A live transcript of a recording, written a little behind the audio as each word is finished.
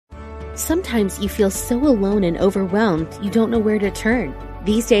Sometimes you feel so alone and overwhelmed you don't know where to turn.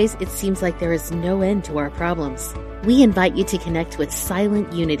 These days, it seems like there is no end to our problems. We invite you to connect with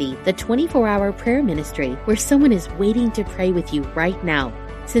Silent Unity, the 24-hour prayer ministry where someone is waiting to pray with you right now.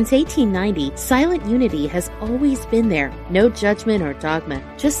 Since 1890, Silent Unity has always been there. No judgment or dogma,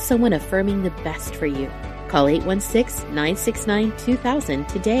 just someone affirming the best for you. Call 816-969-2000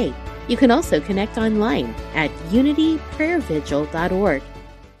 today. You can also connect online at unityprayervigil.org.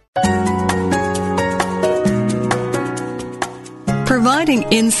 Providing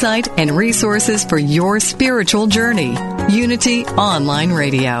insight and resources for your spiritual journey. Unity Online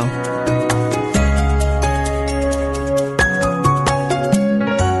Radio.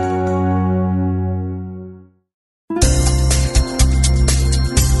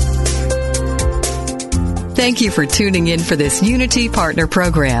 Thank you for tuning in for this Unity Partner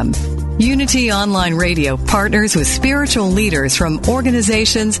Program. Unity Online Radio partners with spiritual leaders from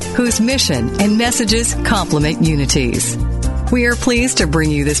organizations whose mission and messages complement Unity's. We are pleased to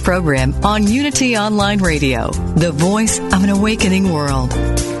bring you this program on Unity Online Radio, the voice of an awakening world.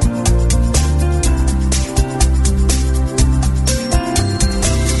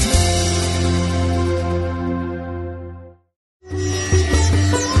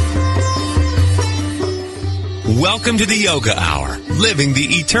 Welcome to the Yoga Hour, Living the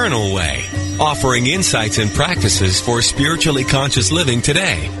Eternal Way, offering insights and practices for spiritually conscious living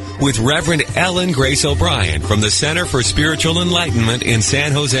today, with Reverend Ellen Grace O'Brien from the Center for Spiritual Enlightenment in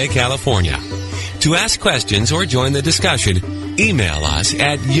San Jose, California. To ask questions or join the discussion, email us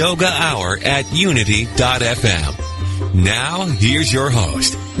at yogahour@unity.fm. Now, here's your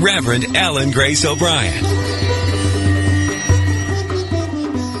host, Reverend Ellen Grace O'Brien.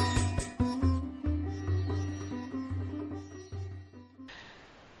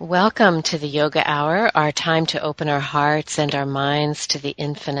 Welcome to the Yoga Hour, our time to open our hearts and our minds to the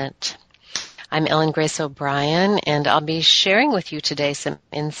infinite. I'm Ellen Grace O'Brien, and I'll be sharing with you today some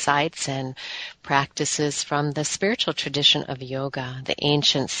insights and practices from the spiritual tradition of yoga, the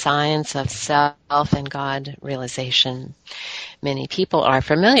ancient science of self and God realization. Many people are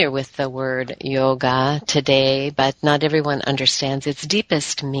familiar with the word yoga today, but not everyone understands its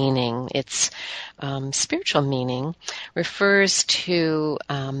deepest meaning. Its spiritual meaning refers to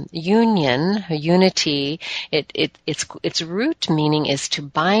union, unity. Its root meaning is to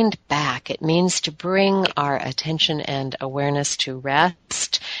bind back. It means to bring our attention and awareness to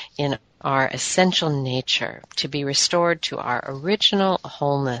rest in our essential nature, to be restored to our original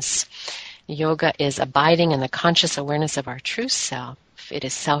wholeness. Yoga is abiding in the conscious awareness of our true self. It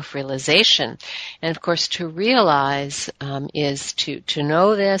is self-realization. And of course, to realize is to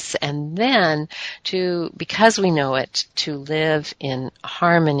know this, and then to, because we know it, to live in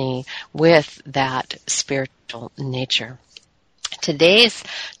harmony with that spiritual nature. Today's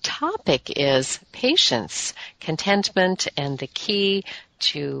topic is patience, contentment, and the key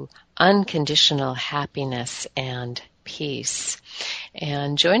to unconditional happiness and peace.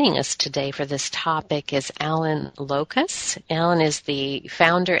 And joining us today for this topic is Allan Lokos. Allan is the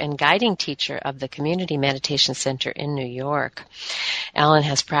founder and guiding teacher of the Community Meditation Center in New York. Allan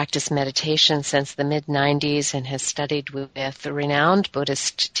has practiced meditation since the mid-90s and has studied with renowned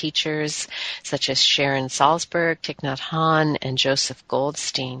Buddhist teachers such as Sharon Salzberg, Thich Nhat Hanh, and Joseph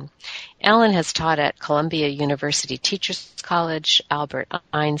Goldstein. Allan has taught at Columbia University Teachers College, Albert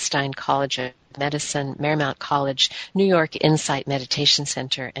Einstein College of Medicine, Marymount College, New York Insight Meditation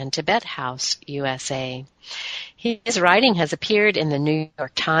Center, and Tibet House, USA. His writing has appeared in the New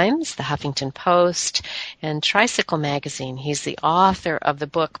York Times, the Huffington Post, and Tricycle Magazine. He's the author of the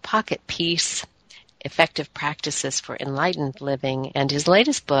book Pocket Peace, Effective Practices for Enlightened Living, and his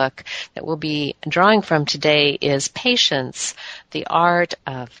latest book that we'll be drawing from today is Patience, the Art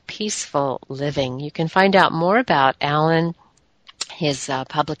of Peaceful Living. You can find out more about Allan, his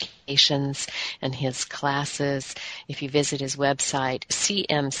publications, and his classes if you visit his website,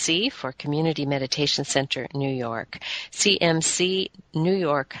 CMC for Community Meditation Center, New York,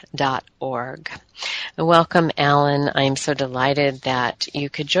 cmcnewyork.org. Welcome, Allan. I'm so delighted that you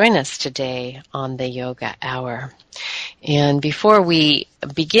could join us today on the Yoga Hour. And before we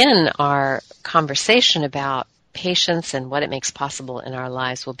begin our conversation about patience and what it makes possible in our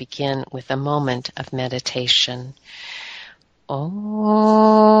lives, we'll begin with a moment of meditation.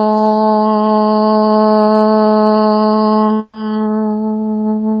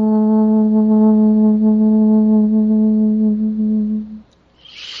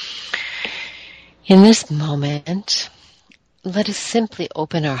 In this moment, let us simply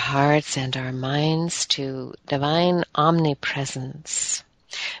open our hearts and our minds to divine omnipresence,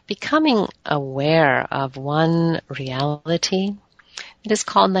 becoming aware of one reality, It is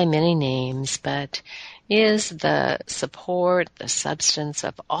called by many names, but is the support, the substance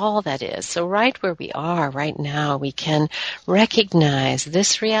of all that is. So right where we are right now, we can recognize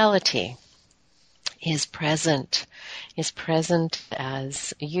this reality is present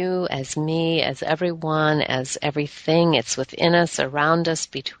as you, as me, as everyone, as everything. It's within us, around us,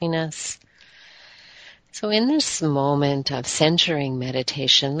 between us. So in this moment of centering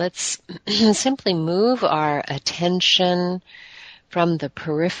meditation, let's simply move our attention from the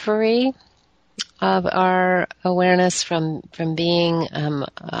periphery of our awareness, from being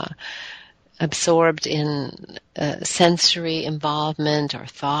absorbed in sensory involvement or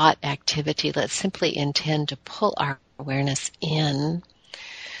thought activity. Let's simply intend to pull our awareness into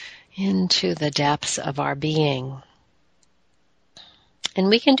the depths of our being. And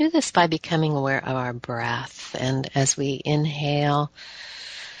we can do this by becoming aware of our breath. And as we inhale,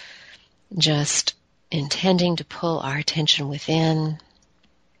 just intending to pull our attention within.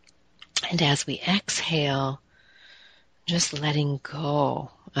 And as we exhale, just letting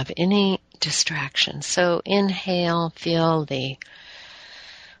go of any distraction. So inhale, feel the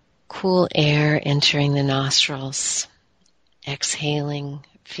cool air entering the nostrils. Exhaling,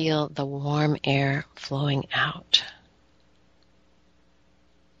 feel the warm air flowing out.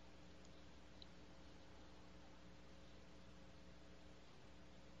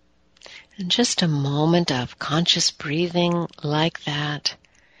 And just a moment of conscious breathing like that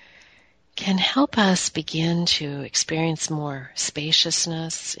can help us begin to experience more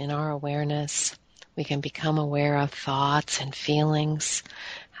spaciousness in our awareness. We can become aware of thoughts and feelings,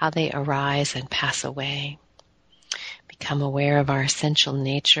 how they arise and pass away. Become aware of our essential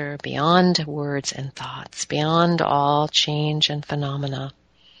nature beyond words and thoughts, beyond all change and phenomena,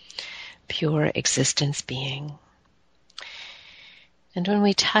 pure existence being. And when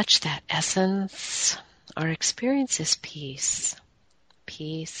we touch that essence, our experience is peace.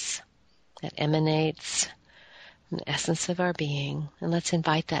 Peace that emanates from the essence of our being. And let's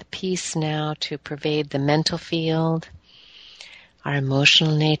invite that peace now to pervade the mental field, our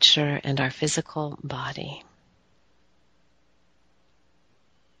emotional nature, and our physical body.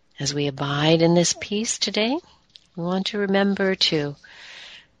 As we abide in this peace today, we want to remember to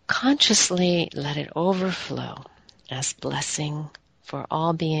consciously let it overflow as blessing for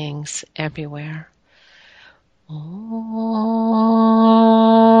all beings everywhere.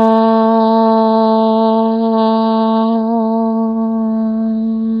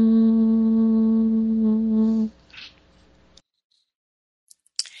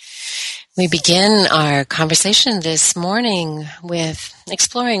 We begin our conversation this morning with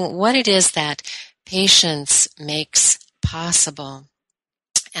exploring what it is that patience makes possible.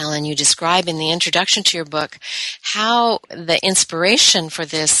 Allan, you describe in the introduction to your book how the inspiration for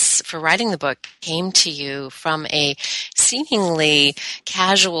writing the book came to you from a seemingly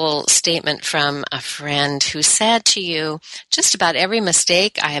casual statement from a friend who said to you, just about every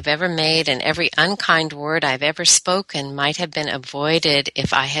mistake I have ever made and every unkind word I've ever spoken might have been avoided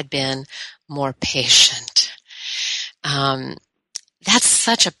if I had been more patient. That's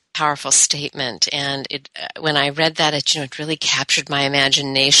such a powerful statement, and when I read that, it really captured my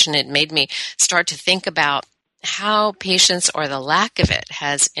imagination. It made me start to think about how patience, or the lack of it,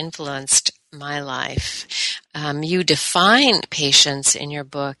 has influenced my life. You define patience in your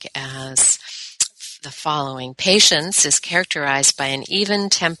book as the following: patience is characterized by an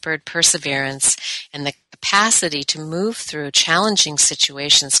even-tempered perseverance and the capacity to move through challenging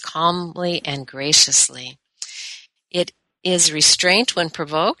situations calmly and graciously. It is restraint when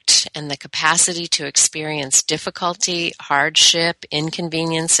provoked, and the capacity to experience difficulty, hardship,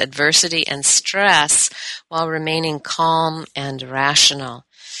 inconvenience, adversity, and stress while remaining calm and rational.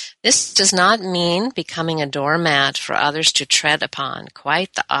 This does not mean becoming a doormat for others to tread upon.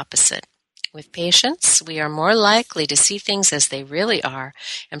 Quite the opposite. With patience, we are more likely to see things as they really are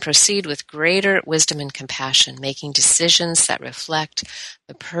and proceed with greater wisdom and compassion, making decisions that reflect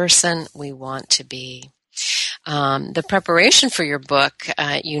the person we want to be. The preparation for your book,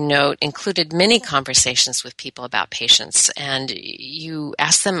 you note, included many conversations with people about patience, and you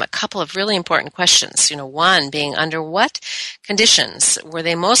asked them a couple of really important questions. One being, under what conditions were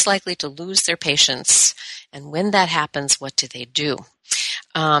they most likely to lose their patience, and when that happens, what do they do?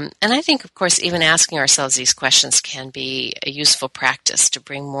 And I think, of course, even asking ourselves these questions can be a useful practice to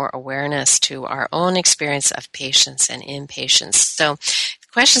bring more awareness to our own experience of patience and impatience. So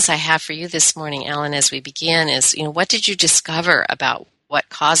questions I have for you this morning, Allan, as we begin is, what did you discover about what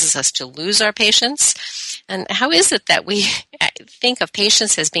causes us to lose our patience? And how is it that we think of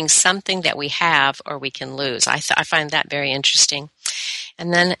patience as being something that we have or we can lose? I find that very interesting.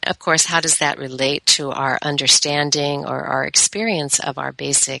 And then, of course, how does that relate to our understanding or our experience of our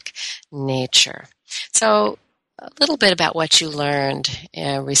basic nature? So a little bit about what you learned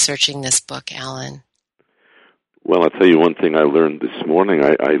researching this book, Allan. Well, I'll tell you one thing I learned this morning.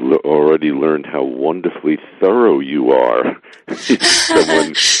 I already learned how wonderfully thorough you are.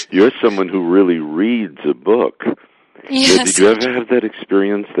 You're someone who really reads a book. Yes. Did you ever have that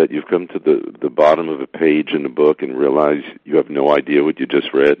experience that you've come to the bottom of a page in a book and realize you have no idea what you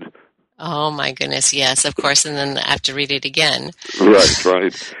just read? Oh, my goodness, yes, of course, and then I have to read it again.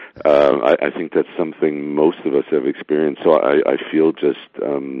 Right. I think that's something most of us have experienced, so I feel just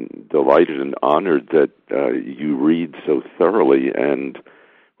delighted and honored that you read so thoroughly and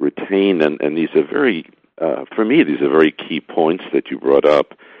retain, and these are very, for me, these are very key points that you brought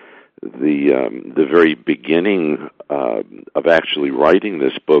up. The very beginning of actually writing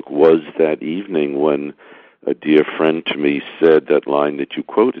this book was that evening when a dear friend to me said that line that you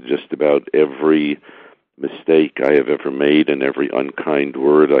quoted, just about every mistake I have ever made and every unkind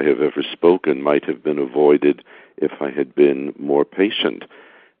word I have ever spoken might have been avoided if I had been more patient.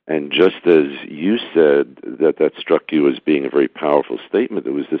 And just as you said that struck you as being a very powerful statement,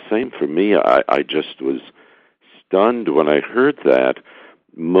 it was the same for me. I just was stunned when I heard that,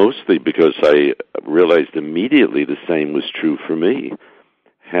 mostly because I realized immediately the same was true for me.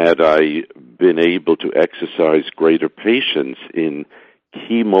 Had I been able to exercise greater patience in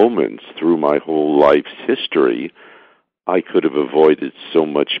key moments through my whole life's history, I could have avoided so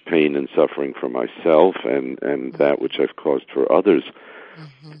much pain and suffering for myself and that which I've caused for others.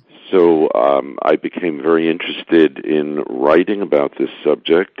 Mm-hmm. So I became very interested in writing about this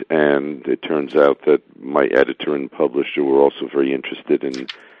subject, and it turns out that my editor and publisher were also very interested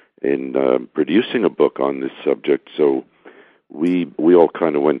in producing a book on this subject. So we all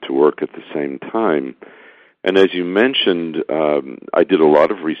kind of went to work at the same time. And as you mentioned, I did a lot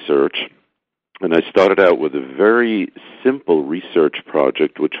of research, and I started out with a very simple research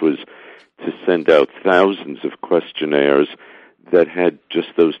project, which was to send out thousands of questionnaires that had just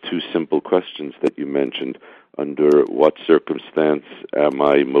those two simple questions that you mentioned. Under what circumstance am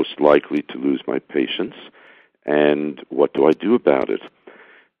I most likely to lose my patience, and what do I do about it?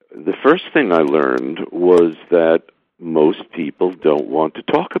 The first thing I learned was that most people don't want to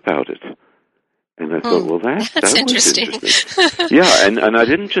talk about it. And I thought, well, that interesting. was interesting. Yeah, and I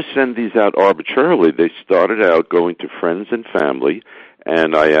didn't just send these out arbitrarily. They started out going to friends and family,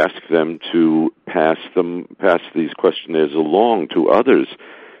 and I asked them to pass these questionnaires along to others.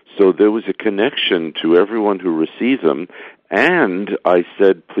 So there was a connection to everyone who received them, and I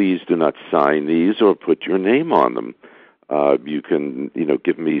said, please do not sign these or put your name on them. You can,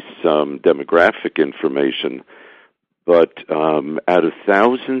 give me some demographic information. But out of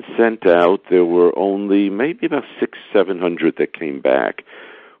thousands sent out, there were only maybe about 600-700 that came back,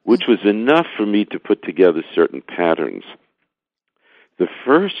 which was enough for me to put together certain patterns. The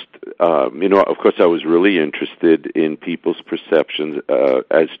first, of course, I was really interested in people's perceptions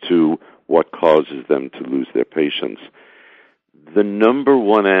as to what causes them to lose their patience. The number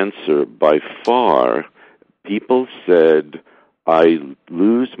one answer by far, people said, I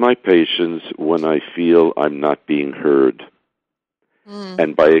lose my patience when I feel I'm not being heard.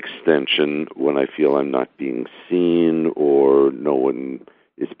 And by extension, when I feel I'm not being seen or no one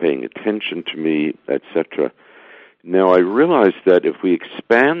is paying attention to me, etc. Now, I realize that if we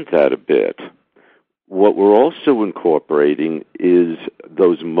expand that a bit, what we're also incorporating is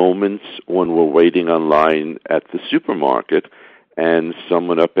those moments when we're waiting online at the supermarket and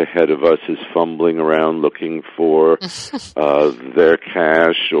someone up ahead of us is fumbling around looking for their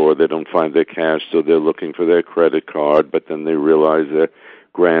cash, or they don't find their cash, so they're looking for their credit card, but then they realize their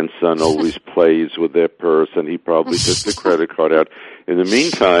grandson always plays with their purse, and he probably took the credit card out. In the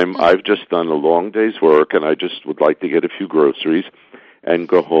meantime, I've just done a long day's work, and I just would like to get a few groceries and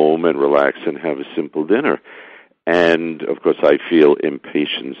go home and relax and have a simple dinner. And, of course, I feel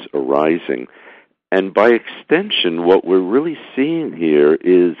impatience arising. And by extension, what we're really seeing here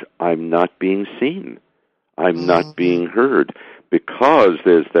is I'm not being seen. I'm not being heard, because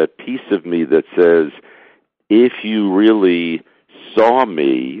there's that piece of me that says, if you really saw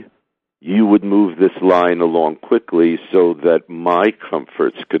me, you would move this line along quickly so that my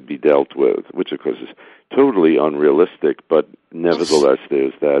comforts could be dealt with, which, of course, is totally unrealistic, but nevertheless,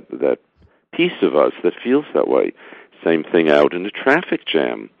 there's that piece of us that feels that way. Same thing out in a traffic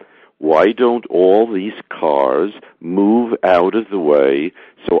jam. Why don't all these cars move out of the way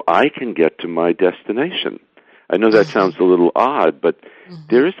so I can get to my destination? I know that sounds a little odd, but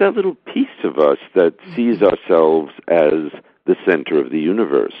there is that little piece of us that sees ourselves as the center of the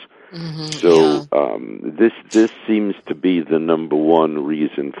universe. So this seems to be the number one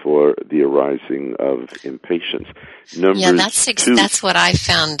reason for the arising of impatience. That's what I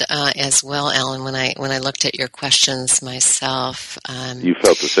found as well, Alan. When I looked at your questions myself, you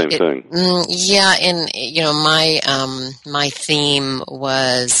felt the same thing. And my theme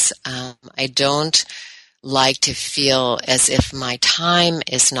was I don't like to feel as if my time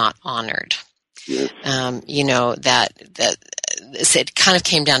is not honored. Yes. It kind of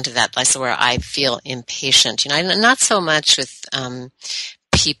came down to that. That's where I feel impatient. Not so much with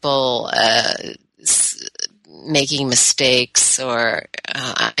people making mistakes, or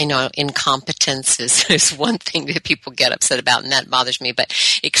I know incompetence is one thing that people get upset about, and that bothers me. But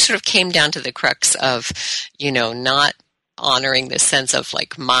it sort of came down to the crux of, not honoring the sense of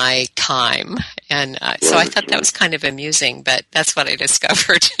like my time, and so I thought that was kind of amusing. But that's what I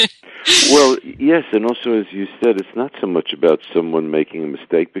discovered. Well, yes, and also, as you said, it's not so much about someone making a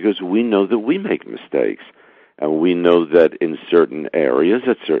mistake, because we know that we make mistakes, and we know that in certain areas,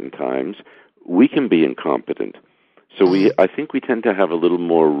 at certain times, we can be incompetent. So I think we tend to have a little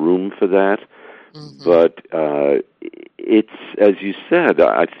more room for that, but it's, as you said,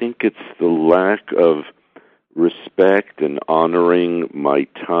 I think it's the lack of respect and honoring my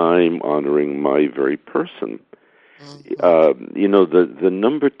time, honoring my very person. The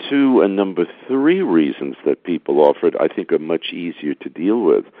number 2 and number 3 reasons that people offered, I think, are much easier to deal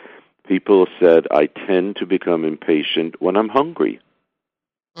with. People said, I tend to become impatient when I'm hungry.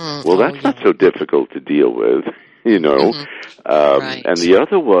 Well, that's not so difficult to deal with, Right. And the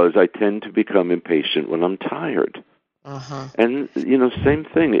other was, I tend to become impatient when I'm tired. And, same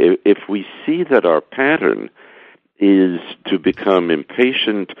thing. If we see that our pattern is to become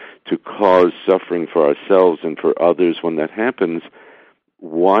impatient, to cause suffering for ourselves and for others when that happens,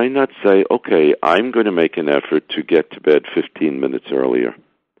 why not say, okay, I'm going to make an effort to get to bed 15 minutes earlier?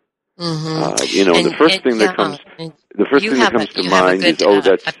 The first thing that comes to mind is,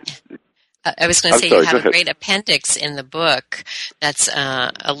 I was going to say, you have a great appendix in the book that's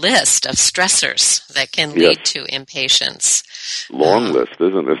a list of stressors that can lead to impatience. Long list,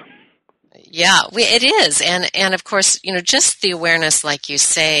 isn't it? Yeah, it is. And of course, just the awareness, like you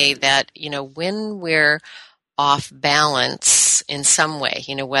say, that, when we're off balance in some way,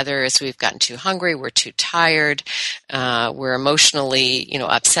 whether it's we've gotten too hungry, we're too tired, we're emotionally,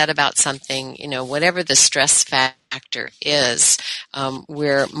 upset about something, whatever the stress factor is,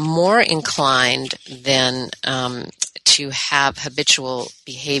 we're more inclined than to have habitual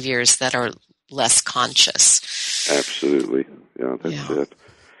behaviors that are less conscious. Absolutely. Yeah, that's it.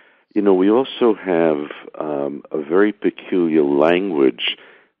 We also have a very peculiar language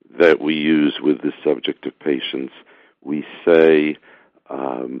that we use with the subject of patience. We say,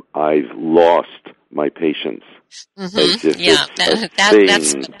 I've lost my patience. That's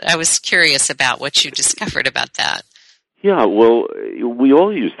what I was curious about, what you discovered about that. Yeah, well, we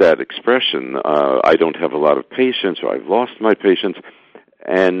all use that expression, I don't have a lot of patience, or I've lost my patience,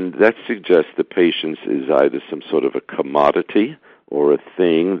 and that suggests that patience is either some sort of a commodity or a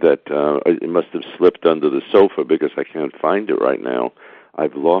thing that it must have slipped under the sofa because I can't find it right now.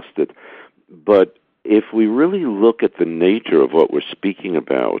 I've lost it. But if we really look at the nature of what we're speaking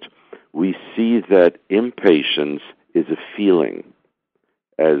about, we see that impatience is a feeling,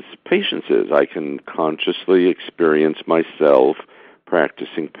 as patience is. I can consciously experience myself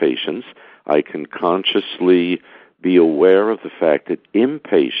practicing patience. I can consciously be aware of the fact that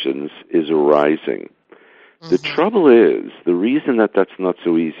impatience is arising. The trouble is, the reason that that's not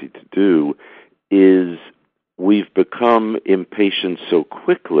so easy to do is we've become impatient so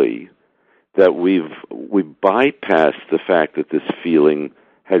quickly that we bypass the fact that this feeling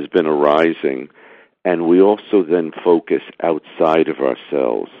has been arising, and we also then focus outside of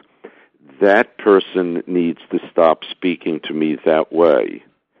ourselves. That person needs to stop speaking to me that way,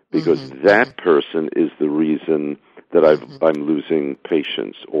 because that person is the reason that I'm losing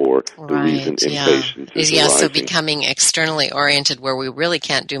patience, or the reason impatience is arising. So becoming externally oriented where we really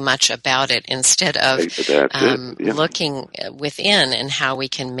can't do much about it, instead of looking within and how we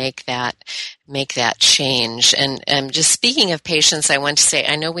can make that change. And just speaking of patience, I want to say,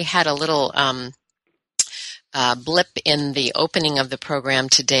 I know we had a little blip in the opening of the program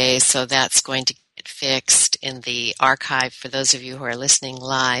today, so that's going to get fixed in the archive. For those of you who are listening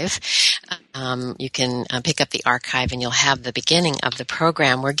live, you can pick up the archive and you'll have the beginning of the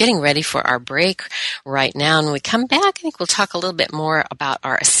program. We're getting ready for our break right now, and when we come back, I think we'll talk a little bit more about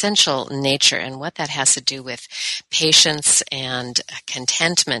our essential nature and what that has to do with patience and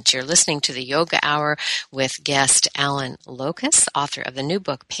contentment. You're listening to the Yoga Hour with guest Allan Lokos, author of the new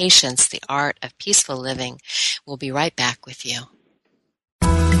book, Patience, The Art of Peaceful Living. We'll be right back with you.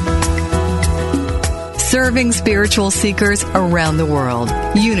 serving spiritual seekers around the world.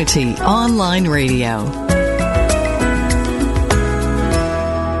 Unity Online Radio.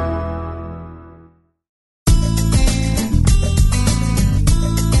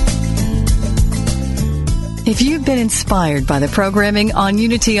 If you've been inspired by the programming on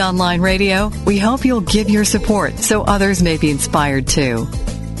Unity Online Radio, we hope you'll give your support so others may be inspired too.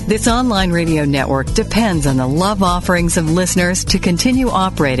 This online radio network depends on the love offerings of listeners to continue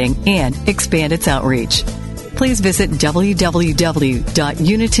operating and expand its outreach. Please visit www.unity.fm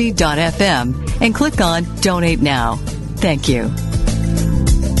and click on Donate Now. Thank you.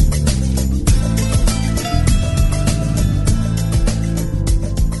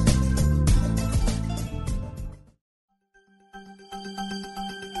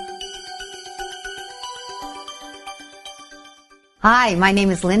 Hi, my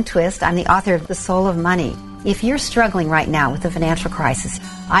name is Lynn Twist. I'm the author of The Soul of Money. If you're struggling right now with a financial crisis,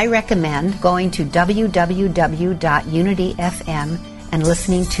 I recommend going to www.unity.fm and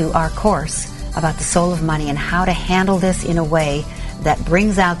listening to our course about the soul of money and how to handle this in a way that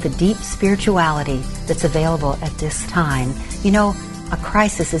brings out the deep spirituality that's available at this time. You know, a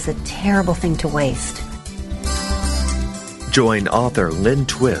crisis is a terrible thing to waste. Join author Lynn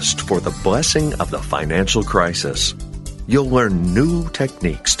Twist for the blessing of the financial crisis. You'll learn new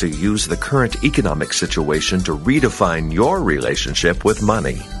techniques to use the current economic situation to redefine your relationship with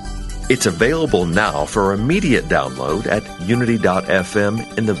money. It's available now for immediate download at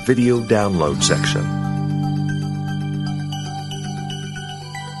unity.fm in the video download section.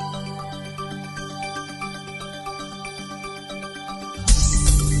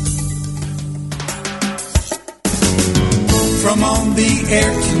 From on the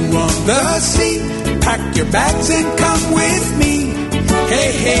air to on the sea, pack your bags and come with me.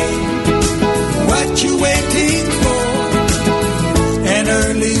 Hey, hey, what you waiting for? An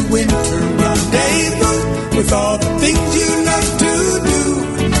early winter rendezvous with all the things you love to do.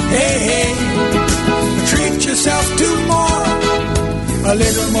 Hey, hey, treat yourself to more. A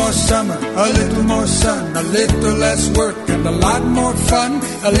little more summer, a little more sun, a little less work and a lot more fun.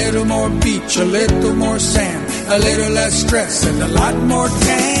 A little more beach, a little more sand, a little less stress and a lot more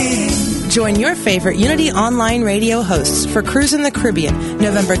tan. Join your favorite Unity Online Radio hosts for Cruise in the Caribbean,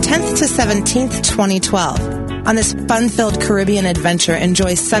 November 10th to 17th, 2012. On this fun-filled Caribbean adventure,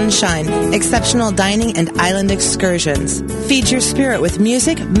 enjoy sunshine, exceptional dining, and island excursions. Feed your spirit with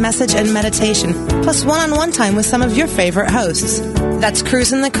music, message, and meditation, plus one-on-one time with some of your favorite hosts. That's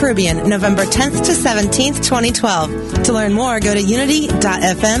Cruise in the Caribbean, November 10th to 17th, 2012. To learn more, go to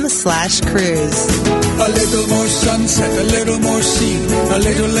unity.fm/cruise. A little more sunset, a little more sea, a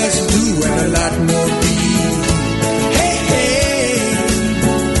little less do, and a lot more be. Hey, hey.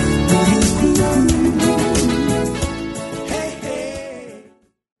 Hey, hey.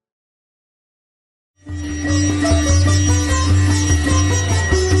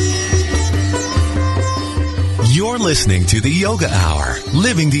 You're listening to the Yoga Hour,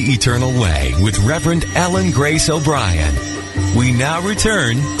 Living the Eternal Way with Reverend Ellen Grace O'Brien. We now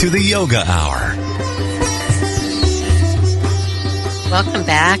return to the Yoga Hour. Welcome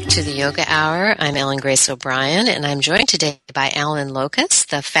back to the Yoga Hour. I'm Ellen Grace O'Brien, and I'm joined today by Allan Lokos,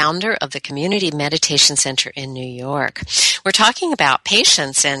 the founder of the Community Meditation Center in New York. We're talking about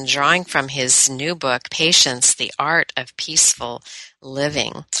patience and drawing from his new book, Patience, The Art of Peaceful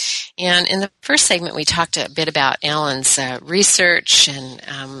Living. And in the first segment, we talked a bit about Allan's research and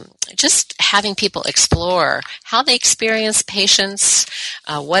just having people explore how they experience patience,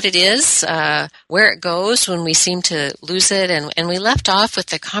 what it is, where it goes when we seem to lose it. And we left off with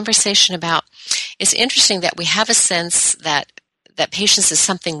the conversation about, it's interesting that we have a sense that patience is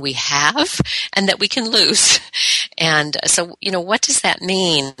something we have and that we can lose. And so, what does that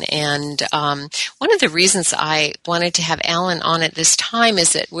mean? And one of the reasons I wanted to have Allan on at this time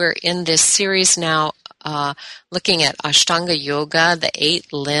is that we're in this series now looking at Ashtanga Yoga, the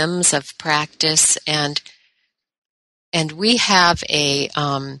 8 limbs of practice, and we have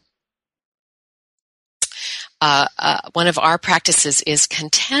one of our practices is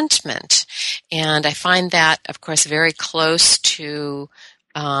contentment, and I find that, of course, very close to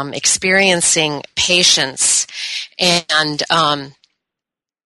experiencing patience. And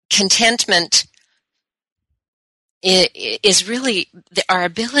contentment is really our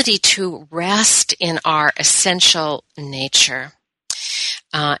ability to rest in our essential nature.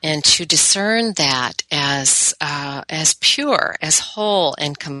 And to discern that as pure, as whole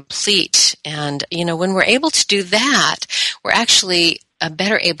and complete. And, when we're able to do that, we're actually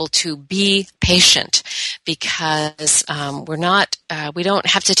better able to be patient because we don't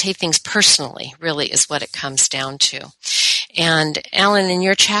have to take things personally, really, is what it comes down to. And Allan, in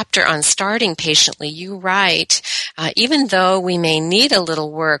your chapter on starting patiently, you write, even though we may need a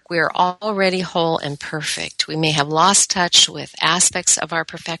little work, we are already whole and perfect. We may have lost touch with aspects of our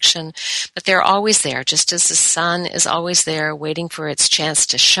perfection, but they're always there, just as the sun is always there waiting for its chance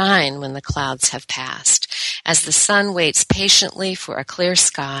to shine when the clouds have passed. As the sun waits patiently for a clear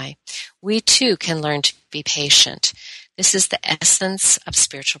sky, we too can learn to be patient. This is the essence of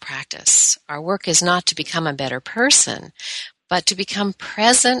spiritual practice. Our work is not to become a better person, but to become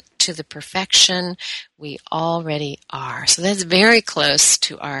present to the perfection we already are. So that's very close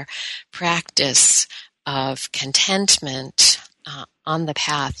to our practice of contentment on the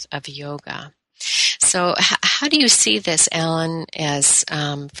path of yoga. So how do you see this, Allan, as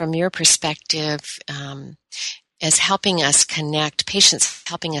from your perspective, as helping us connect, patience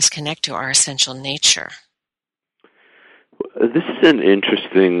helping us connect to our essential nature? This is an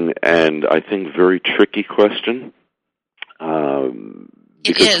interesting and I think very tricky question.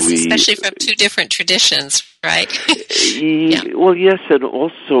 It is, especially from two different traditions, right? Yeah. Well, yes, and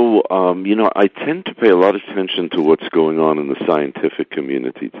also, I tend to pay a lot of attention to what's going on in the scientific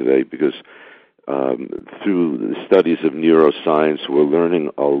community today because through the studies of neuroscience, we're learning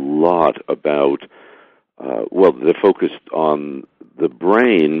a lot about, they're focused on the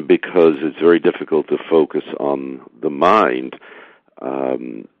brain because it's very difficult to focus on the mind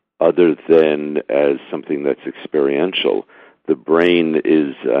other than as something that's experiential. The brain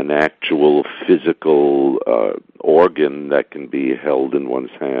is an actual physical organ that can be held in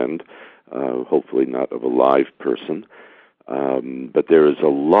one's hand, hopefully not of a live person. But there is a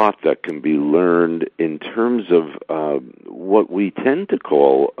lot that can be learned in terms of what we tend to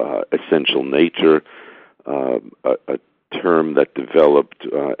call essential nature, a term that developed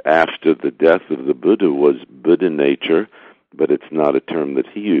after the death of the Buddha was Buddha nature, but it's not a term that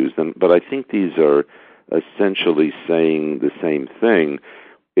he used. But I think these are essentially saying the same thing.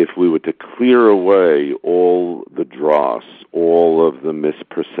 If we were to clear away all the dross, all of the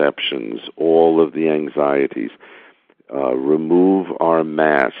misperceptions, all of the anxieties, remove our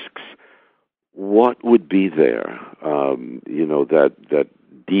masks, what would be there? That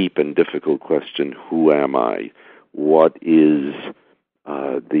deep and difficult question, who am I? What is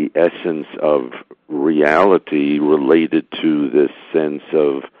the essence of reality related to this sense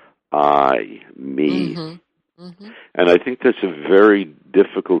of I, me? Mm-hmm. Mm-hmm. And I think that's a very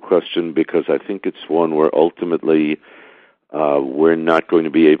difficult question because I think it's one where ultimately we're not going to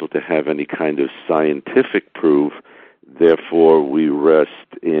be able to have any kind of scientific proof. Therefore, we rest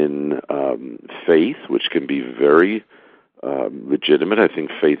in faith, which can be very legitimate. I think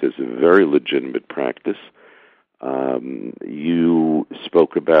faith is a very legitimate practice. You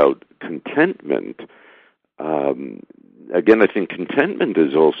spoke about contentment. Again, I think contentment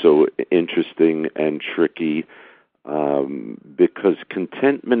is also interesting and tricky because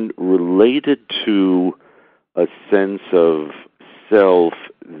contentment related to a sense of self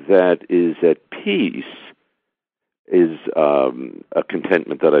that is at peace is a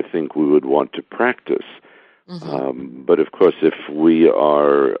contentment that I think we would want to practice. Mm-hmm. But of course, if we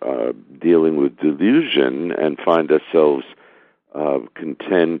are dealing with delusion and find ourselves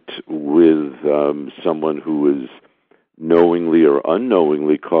content with someone who is knowingly or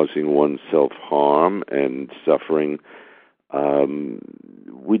unknowingly causing oneself harm and suffering,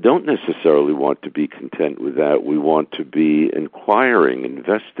 we don't necessarily want to be content with that. We want to be inquiring,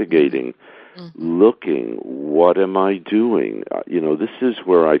 investigating, looking, what am I doing? This is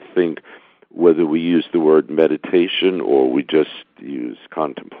where I think whether we use the word meditation or we just use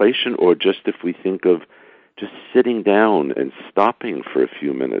contemplation or just if we think of just sitting down and stopping for a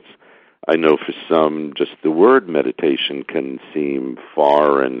few minutes. I know for some, just the word meditation can seem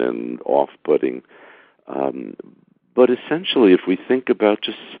foreign and off-putting. But essentially, if we think about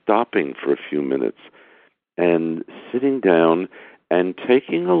just stopping for a few minutes and sitting down and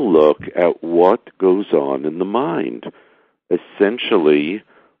taking a look at what goes on in the mind, essentially,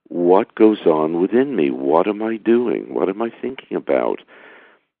 what goes on within me? What am I doing? What am I thinking about?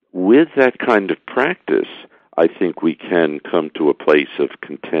 With that kind of practice, I think we can come to a place of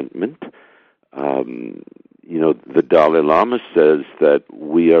contentment. The Dalai Lama says that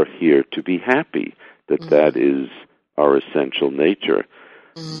we are here to be happy, that is our essential nature.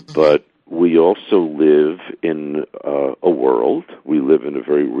 Mm-hmm. But we also live in a world. We live in a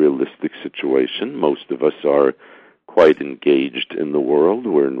very realistic situation. Most of us are quite engaged in the world.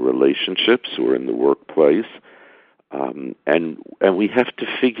 We're in relationships. We're in the workplace. And we have to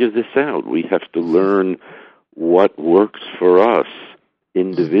figure this out. We have to learn what works for us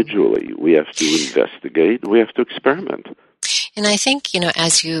individually. We have to investigate. We have to experiment. And I think,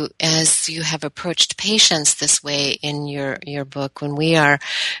 as you have approached patience this way in your book, when we are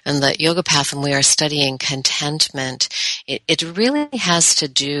in the yoga path and we are studying contentment, it really has to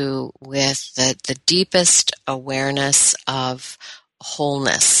do with the deepest awareness of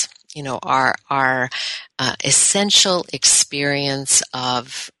wholeness. Our essential experience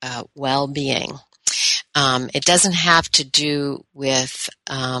of well-being. It doesn't have to do with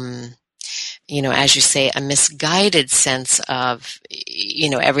as you say, a misguided sense of,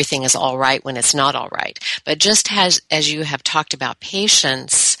 everything is all right when it's not all right. But just as you have talked about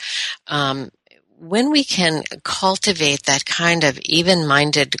patience, when we can cultivate that kind of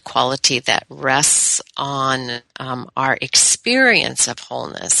even-minded quality that rests on our experience of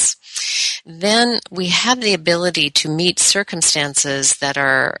wholeness, then we have the ability to meet circumstances that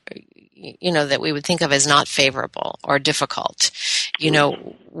are that we would think of as not favorable or difficult,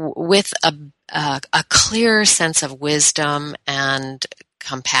 with a clear sense of wisdom and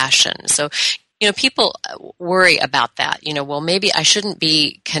compassion. So, people worry about that. Well, maybe I shouldn't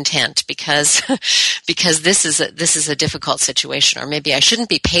be content because this is a difficult situation, or maybe I shouldn't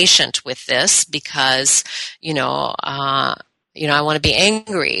be patient with this because I want to be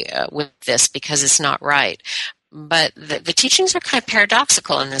angry with this because it's not right. But the teachings are kind of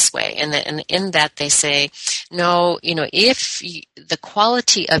paradoxical in this way, and in that they say, no, if the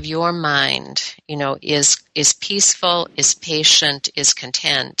quality of your mind, is peaceful, is patient, is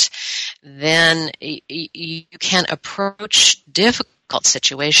content, then you can approach difficult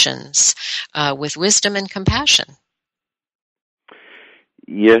situations with wisdom and compassion.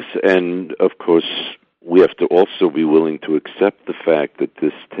 Yes, and of course, we have to also be willing to accept the fact that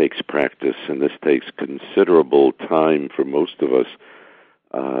this takes practice and this takes considerable time for most of us.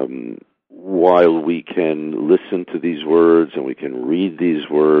 While we can listen to these words and we can read these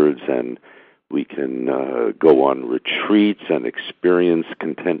words and we can go on retreats and experience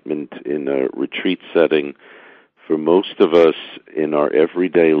contentment in a retreat setting, for most of us in our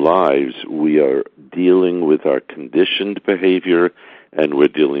everyday lives, we are dealing with our conditioned behavior and we're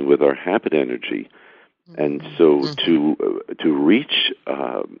dealing with our habit energy. And so to reach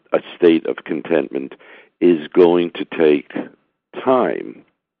a state of contentment is going to take time.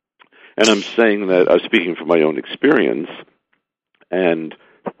 And I'm saying that, I'm speaking from my own experience, and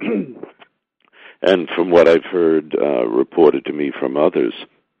from what I've heard reported to me from others.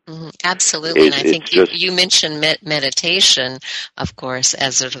 Absolutely, and I think you mentioned meditation, of course,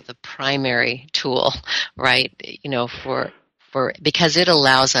 as sort of the primary tool, right? For because it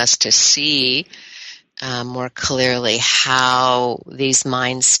allows us to see more clearly how these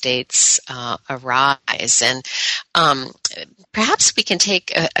mind states arise. And perhaps we can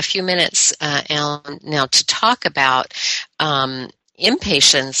take a few minutes, Allan, now to talk about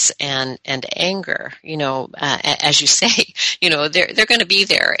impatience and anger. As you say, they're going to be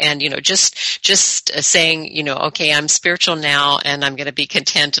there, and just saying, okay, I'm spiritual now, and I'm going to be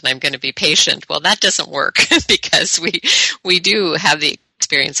content, and I'm going to be patient. Well, that doesn't work because we do have the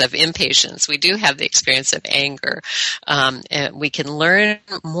experience of impatience. We do have the experience of anger. And we can learn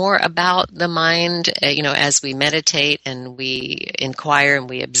more about the mind, as we meditate and we inquire and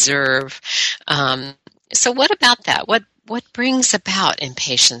we observe. So what about that? What brings about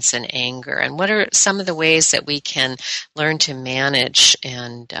impatience and anger? And what are some of the ways that we can learn to manage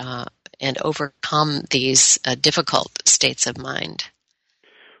and overcome these difficult states of mind?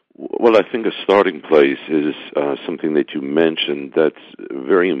 Well, I think a starting place is something that you mentioned that's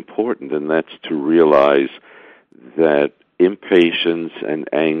very important, and that's to realize that impatience and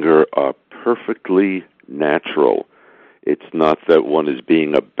anger are perfectly natural. It's not that one is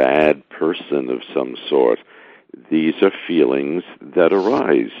being a bad person of some sort. These are feelings that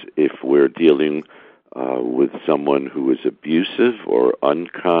arise if we're dealing with someone who is abusive or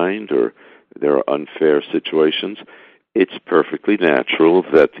unkind, or there are unfair situations. It's perfectly natural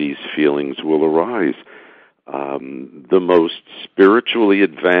that these feelings will arise. The most spiritually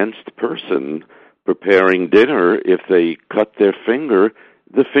advanced person preparing dinner, if they cut their finger,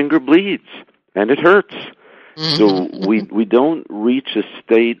 the finger bleeds and it hurts. So we don't reach a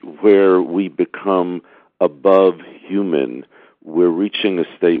state where we become above human. We're reaching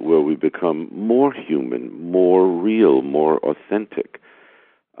a state where we become more human, more real, more authentic.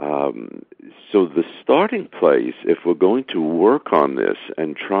 So the starting place, if we're going to work on this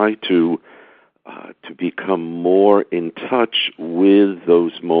and try to become more in touch with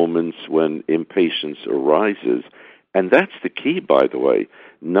those moments when impatience arises, and that's the key, by the way,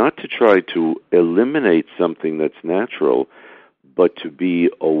 not to try to eliminate something that's natural, but to be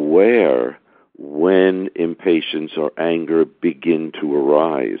aware when impatience or anger begin to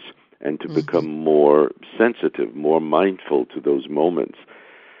arise. and to become more sensitive, more mindful to those moments.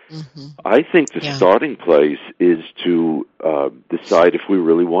 I think the starting place is to decide if we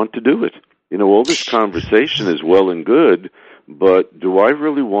really want to do it. You know, all this conversation is well and good, but do I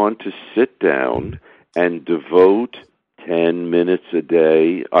really want to sit down and devote 10 minutes a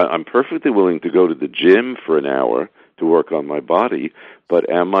day? I'm perfectly willing to go to the gym for an hour to work on my body, but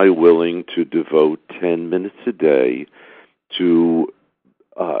am I willing to devote 10 minutes a day to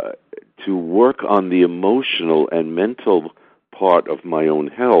work on the emotional and mental part of my own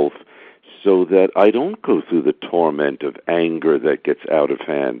health, so that I don't go through the torment of anger that gets out of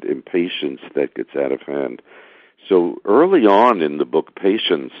hand, impatience that gets out of hand? So early on in the book,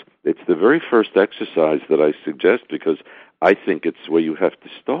 Patience, it's the very first exercise that I suggest because I think it's where you have to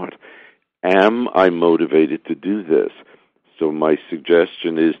start. Am I motivated to do this? So my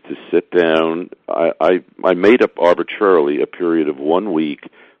suggestion is to sit down. I made up arbitrarily a period of 1 week,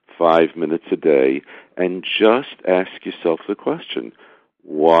 5 minutes a day, and just ask yourself the question,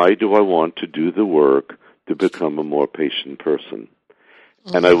 why do I want to do the work to become a more patient person?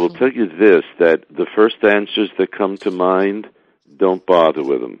 And I will tell you this, that the first answers that come to mind, don't bother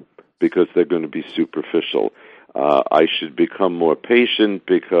with them, because they're going to be superficial. I should become more patient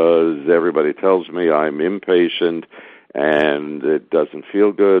because everybody tells me I'm impatient, and it doesn't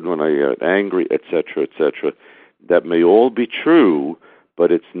feel good when I get angry, etc., etc. That may all be true,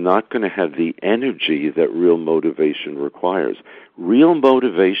 but it's not going to have the energy that real motivation requires. Real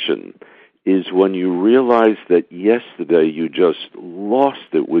motivation is when you realize that yesterday you just lost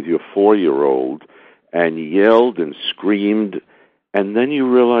it with your 4-year-old and yelled and screamed, and then you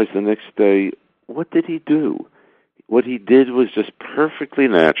realize the next day, what did he do? What he did was just perfectly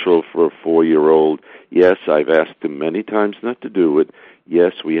natural for a 4-year-old. Yes, I've asked him many times not to do it.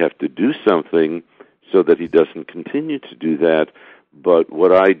 Yes, we have to do something so that he doesn't continue to do that. But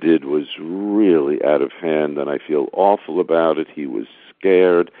what I did was really out of hand, and I feel awful about it. He was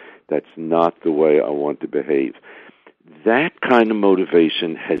scared. That's not the way I want to behave. That kind of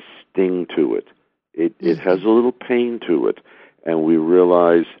motivation has sting to it. It has a little pain to it, and we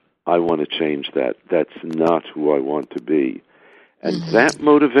realize, I want to change that. That's not who I want to be. And that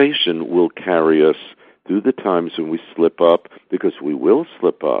motivation will carry us through the times when we slip up, because we will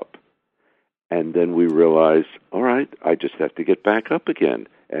slip up. And then we realize, all right, I just have to get back up again.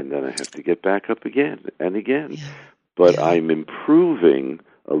 And then I have to get back up again and again. Yeah. But I'm improving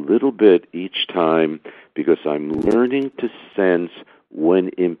a little bit each time because I'm learning to sense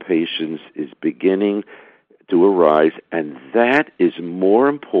when impatience is beginning to arise. And that is more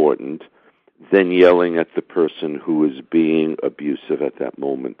important than yelling at the person who is being abusive at that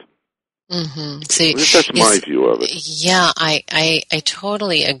moment. See, that's my view of it. Yeah, I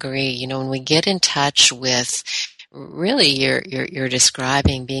totally agree. You know, when we get in touch with, really, you're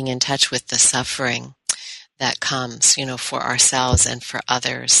describing being in touch with the suffering that comes, you know, for ourselves and for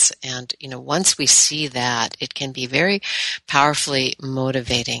others. And, you know, once we see that, it can be very powerfully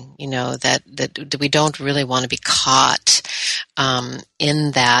motivating, you know, that we don't really want to be caught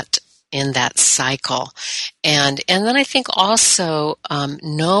in that cycle. And then I think also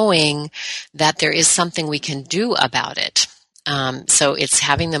knowing that there is something we can do about it. So it's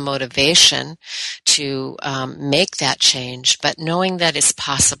having the motivation to make that change, but knowing that it's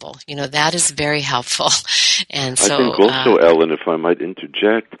possible. You know, that is very helpful. And so, I think also, Ellen, if I might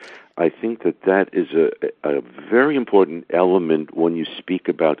interject, I think that is a very important element when you speak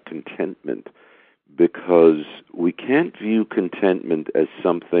about contentment, because we can't view contentment as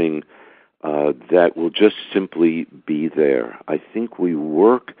something that will just simply be there. I think we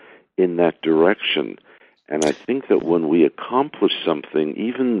work in that direction. And I think that when we accomplish something,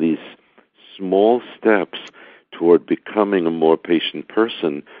 even these small steps toward becoming a more patient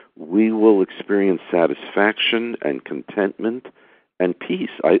person, we will experience satisfaction and contentment and peace.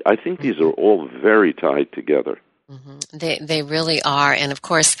 I think these are all very tied together. They really are, and of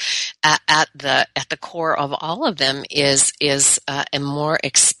course, at the core of all of them is a more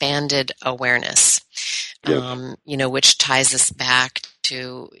expanded awareness. Yes. You know, which ties us back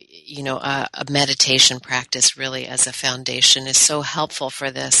to, you know, a meditation practice really as a foundation is so helpful for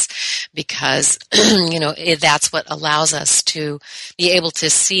this, because, you know, that's what allows us to be able to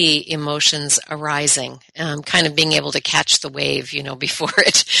see emotions arising, kind of being able to catch the wave, you know, before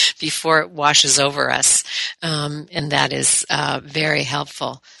it washes over us. And that is very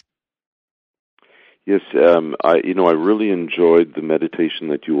helpful. Yes, I really enjoyed the meditation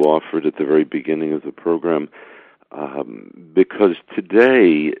that you offered at the very beginning of the program, because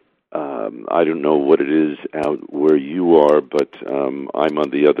today, I don't know what it is out where you are, but I'm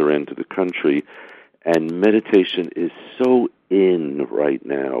on the other end of the country, and meditation is so in right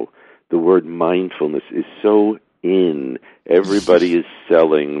now. the word mindfulness is so in. Everybody is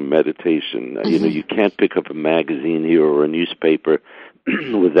selling meditation. Mm-hmm. You can't pick up a magazine here or a newspaper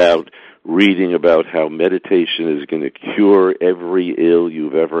without reading about how meditation is going to cure every ill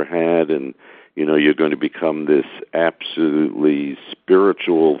you've ever had, and you're going to become this absolutely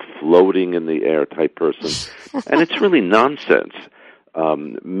spiritual, floating in the air type person. And it's really nonsense.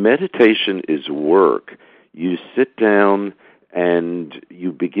 Meditation is work. You sit down and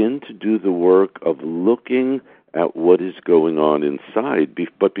you begin to do the work of looking at what is going on inside.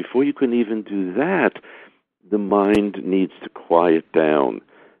 But before you can even do that, the mind needs to quiet down.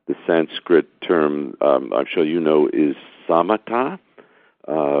 The Sanskrit term, I'm sure you know, is samatha,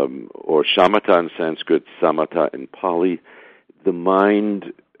 or shamatha in Sanskrit, samatha in Pali. The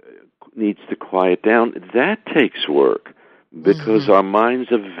mind needs to quiet down. That takes work because our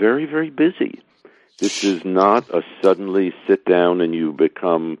minds are very, very busy. This is not a suddenly sit down and you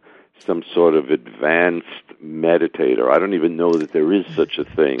become some sort of advanced meditator. I don't even know that there is such a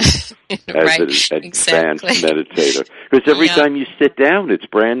thing as right, an advanced exactly. meditator. Because every time you sit down, it's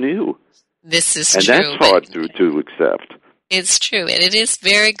brand new. This is and true. And that's hard to accept. It's true. And it is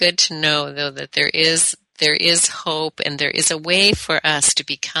very good to know, though, that there is hope and there is a way for us to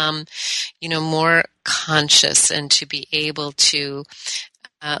become, more conscious and to be able to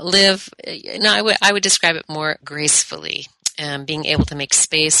live, I would describe it more gracefully. Being able to make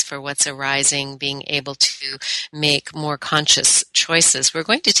space for what's arising, being able to make more conscious choices. We're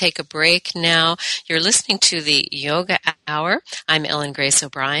going to take a break now. You're listening to the Yoga Hour. I'm Ellen Grace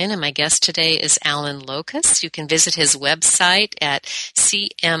O'Brien, and my guest today is Allan Lokos. You can visit his website at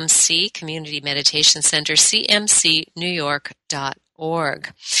CMC Community Meditation Center,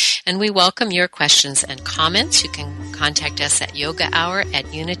 cmcnewyork.org. And we welcome your questions and comments. You can contact us at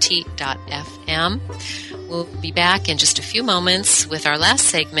yogahour@unity.fm. We'll be back in just a few moments with our last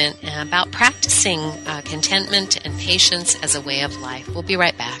segment about practicing contentment and patience as a way of life. We'll be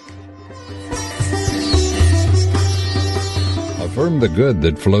right back. Affirm the good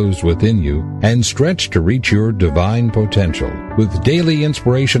that flows within you and stretch to reach your divine potential with daily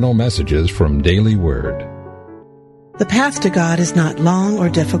inspirational messages from Daily Word. The path to God is not long or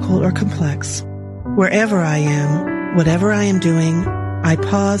difficult or complex. Wherever I am, whatever I am doing, I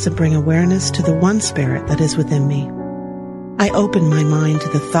pause and bring awareness to the one spirit that is within me. I open my mind to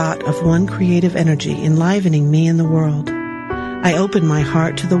the thought of one creative energy enlivening me and the world. I open my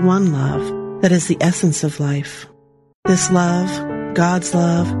heart to the one love that is the essence of life. This love, God's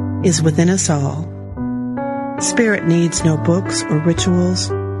love, is within us all. Spirit needs no books or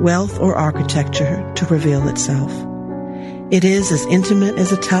rituals, wealth or architecture to reveal itself. It is as intimate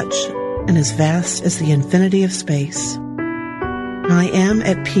as a touch and as vast as the infinity of space. I am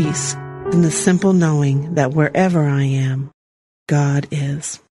at peace in the simple knowing that wherever I am, God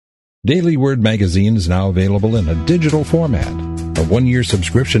is. Daily Word magazine is now available in a digital format. A 1-year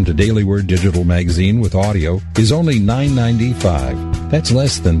subscription to Daily Word digital magazine with audio is only $9.95. That's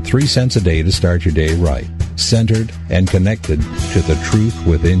less than 3 cents a day to start your day right, centered and connected to the truth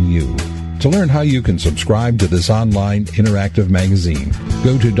within you. To learn how you can subscribe to this online interactive magazine,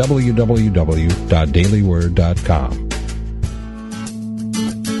 go to www.dailyword.com.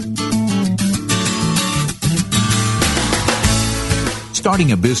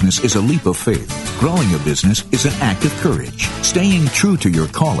 Starting a business is a leap of faith. Growing a business is an act of courage. Staying true to your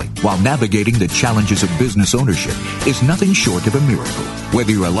calling while navigating the challenges of business ownership is nothing short of a miracle.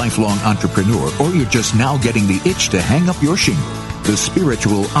 Whether you're a lifelong entrepreneur or you're just now getting the itch to hang up your shingle, the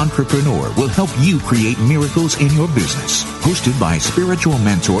Spiritual Entrepreneur will help you create miracles in your business. Hosted by spiritual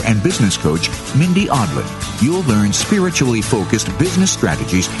mentor and business coach Mindy Odland, you'll learn spiritually focused business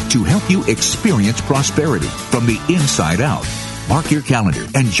strategies to help you experience prosperity from the inside out. Mark your calendar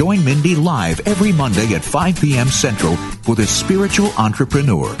and join Mindy live every Monday at 5 p.m. Central for the Spiritual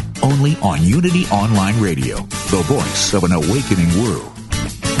Entrepreneur, only on Unity Online Radio, the voice of an awakening world.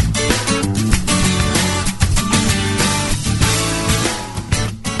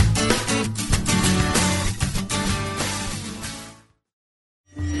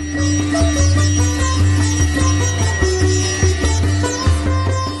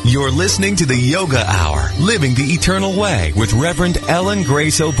 You're listening to the Yoga Hour, Living the Eternal Way with Reverend Ellen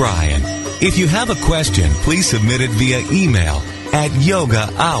Grace O'Brien. If you have a question, please submit it via email at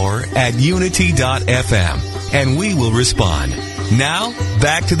yogahour@unity.fm, and we will respond. Now,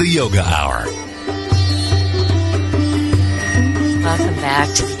 back to the Yoga Hour. Welcome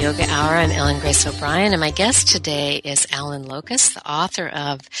back to the Yoga Hour. I'm Ellen Grace O'Brien, and my guest today is Allan Lokos, the author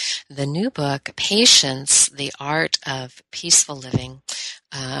of the new book, Patience, The Art of Peaceful Living.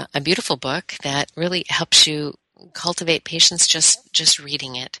 A beautiful book that really helps you cultivate patience just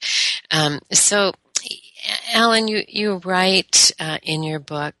reading it. So, Allan, you write in your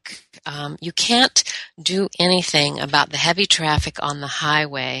book, you can't do anything about the heavy traffic on the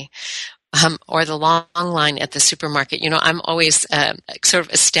highway or the long line at the supermarket. I'm always sort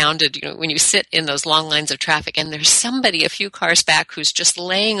of astounded, when you sit in those long lines of traffic and there's somebody a few cars back who's just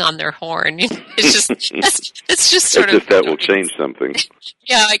laying on their horn. It's just, that's just sort of... that will change something.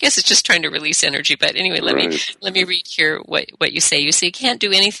 Yeah, I guess it's just trying to release energy. But anyway, let me read here what you say. You say you can't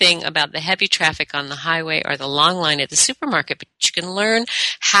do anything about the heavy traffic on the highway or the long line at the supermarket, but you can learn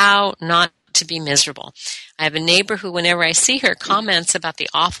how not to be miserable. I have a neighbor who, whenever I see her, comments about the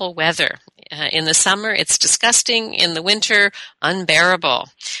awful weather. In the summer, it's disgusting. In the winter, unbearable.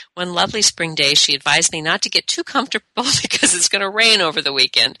 One lovely spring day, she advised me not to get too comfortable because it's going to rain over the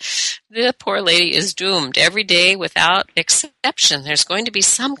weekend. The poor lady is doomed. Every day, without exception, there's going to be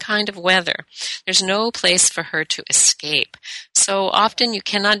some kind of weather. There's no place for her to escape. So often you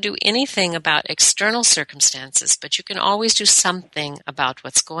cannot do anything about external circumstances, but you can always do something about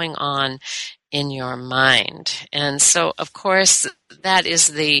what's going on in your mind. And so, of course, that is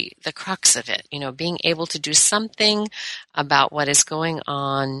the crux of it, being able to do something about what is going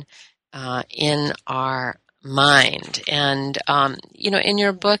on in our mind. And, in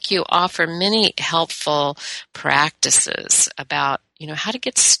your book, you offer many helpful practices about, how to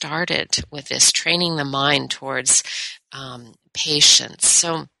get started with this, training the mind towards patience.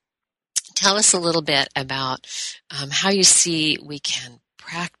 So tell us a little bit about how you see we can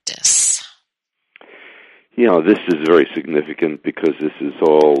practice. This is very significant because this is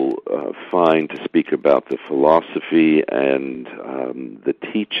all fine to speak about the philosophy and the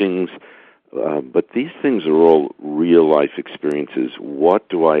teachings, but these things are all real-life experiences. What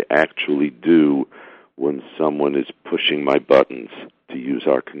do I actually do when someone is pushing my buttons, to use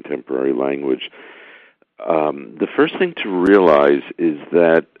our contemporary language? The first thing to realize is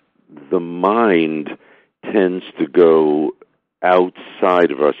that the mind tends to go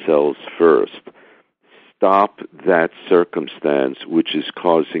outside of ourselves first. Stop that circumstance which is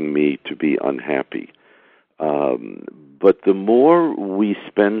causing me to be unhappy. But the more we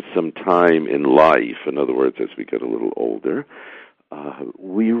spend some time in life, in other words, as we get a little older,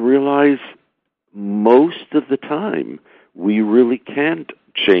 we realize most of the time we really can't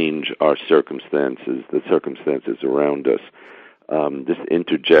change our circumstances, the circumstances around us. Just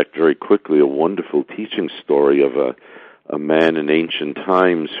interject very quickly a wonderful teaching story of a man in ancient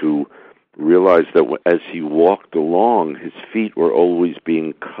times who realized that as he walked along, his feet were always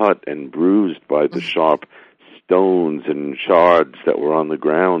being cut and bruised by the sharp stones and shards that were on the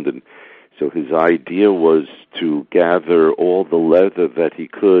ground. And so his idea was to gather all the leather that he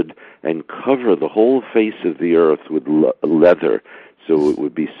could and cover the whole face of the earth with leather so it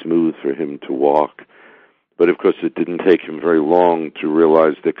would be smooth for him to walk. But of course it didn't take him very long to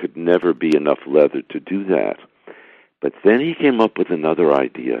realize there could never be enough leather to do that. But then he came up with another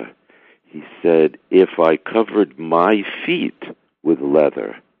idea. He said, if I covered my feet with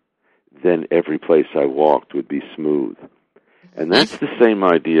leather, then every place I walked would be smooth. And that's the same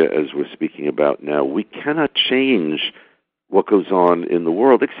idea as we're speaking about now. We cannot change what goes on in the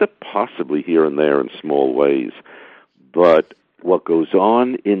world, except possibly here and there in small ways. But what goes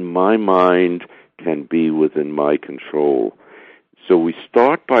on in my mind can be within my control. So we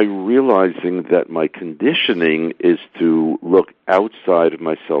start by realizing that my conditioning is to look outside of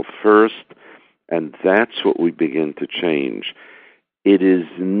myself first, and that's what we begin to change. It is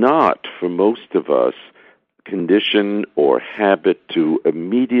not, for most of us, condition or habit to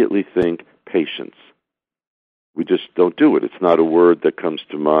immediately think patience. We just don't do it. It's not a word that comes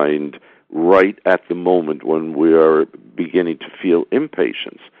to mind right at the moment when we are beginning to feel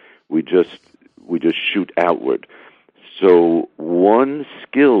impatience. We just shoot outward. So one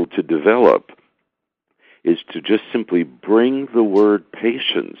skill to develop is to just simply bring the word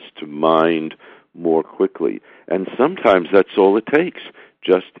patience to mind more quickly. And sometimes that's all it takes.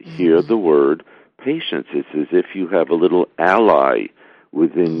 Just hear the word patience. It's as if you have a little ally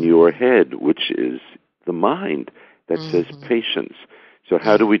within your head, which is the mind, that says patience. So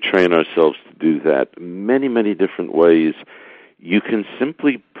how do we train ourselves to do that? Many, many different ways. You can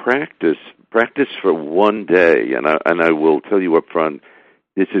simply practice for one day, and I will tell you up front,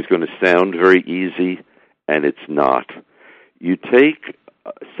 this is going to sound very easy, and it's not. You take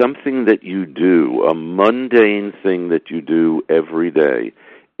something that you do, a mundane thing that you do every day.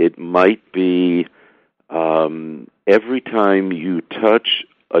 It might be every time you touch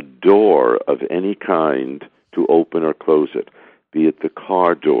a door of any kind to open or close it, be it the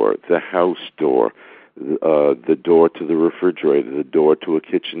car door, the house door, the door to the refrigerator, the door to a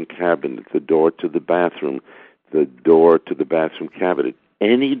kitchen cabinet, the door to the bathroom, the door to the bathroom cabinet.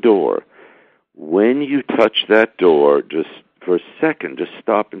 any door, when you touch that door, just for a second, just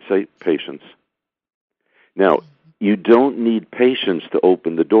stop and say, patience. Now, you don't need patience to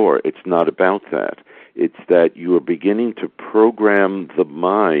open the door. It's not about that. It's that you are beginning to program the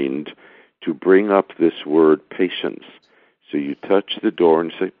mind to bring up this word patience. So you touch the door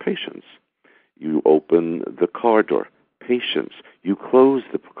and say, patience. You open the car door, patience. You close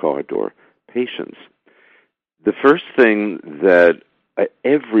the car door, patience. The first thing that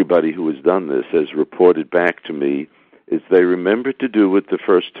everybody who has done this has reported back to me is they remember to do it the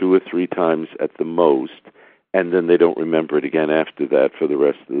first 2 or 3 times at the most, and then they don't remember it again after that for the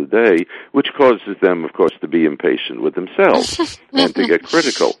rest of the day, which causes them, of course, to be impatient with themselves and to get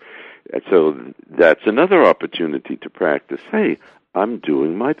critical. And so that's another opportunity to practice. Hey, I'm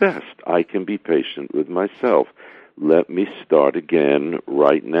doing my best. I can be patient with myself. Let me start again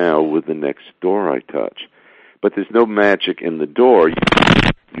right now with the next door I touch. But there's no magic in the door.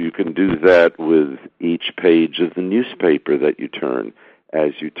 You can do that with each page of the newspaper that you turn.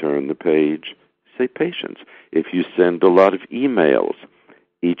 As you turn the page, say patience. If you send a lot of emails,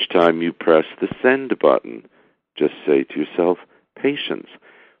 each time you press the send button, just say to yourself, patience.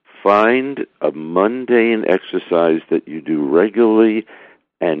 Find a mundane exercise that you do regularly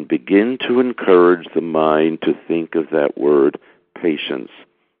and begin to encourage the mind to think of that word, patience.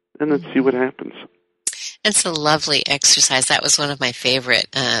 And then see what happens. It's a lovely exercise. That was one of my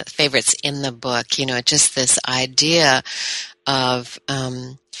favorites in the book. Just this idea of,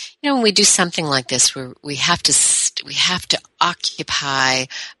 when we do something like this, we have to occupy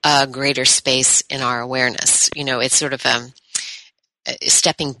a greater space in our awareness. It's sort of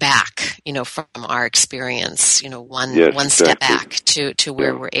stepping back, from our experience, one step back to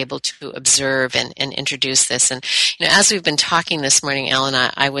where we're able to observe and introduce this. And, as we've been talking this morning, Allan,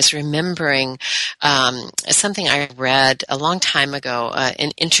 I was remembering something I read a long time ago,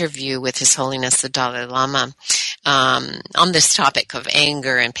 an interview with His Holiness the Dalai Lama on this topic of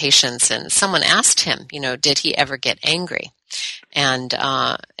anger and patience. And someone asked him, did he ever get angry? And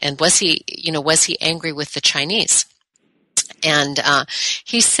was he angry with the Chinese? And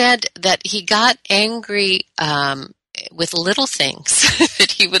he said that he got angry with little things,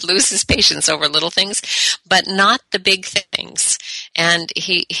 that he would lose his patience over little things, but not the big things. And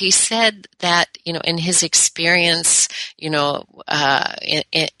he said that, in his experience, in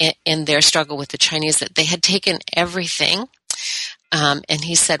their struggle with the Chinese, that they had taken everything. And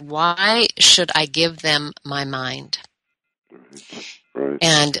he said, why should I give them my mind? Right.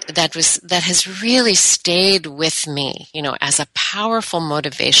 And that has really stayed with me, as a powerful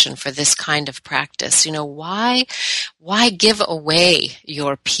motivation for this kind of practice. Why give away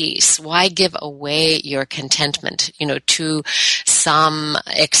your peace? Why give away your contentment, to some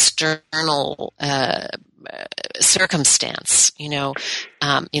external circumstance,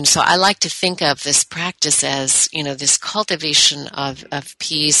 so I like to think of this practice as, this cultivation of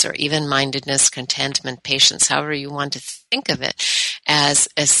peace or even-mindedness, contentment, patience, however you want to think of it, as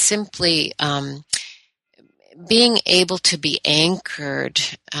simply being able to be anchored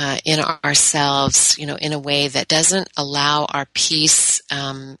in ourselves, in a way that doesn't allow our peace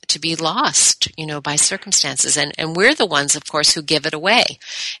to be lost, by circumstances. And we're the ones, of course, who give it away.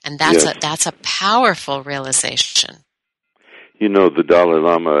 And that's a powerful realization. The Dalai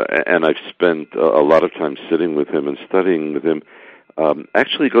Lama, and I've spent a lot of time sitting with him and studying with him,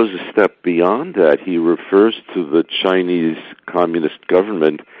 actually goes a step beyond that. He refers to the Chinese Communist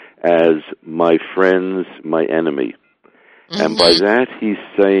government as my friends, my enemy. Mm-hmm. And by that he's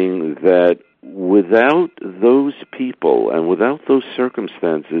saying that without those people and without those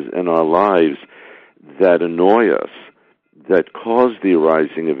circumstances in our lives that annoy us, that cause the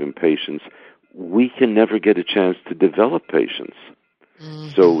arising of impatience, we can never get a chance to develop patience. Mm-hmm.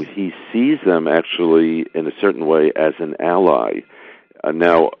 So he sees them actually in a certain way as an ally.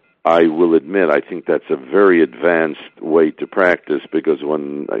 Now, I will admit, I think that's a very advanced way to practice, because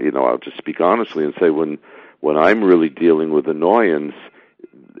when, I'll just speak honestly and say when I'm really dealing with annoyance,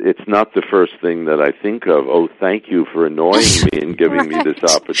 it's not the first thing that I think of, oh, thank you for annoying me and giving me this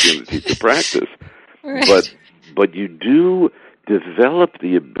opportunity to practice. Right. But you do develop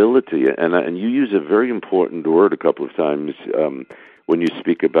the ability, and you use a very important word a couple of times when you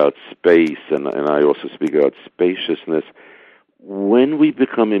speak about space, and I also speak about spaciousness. When we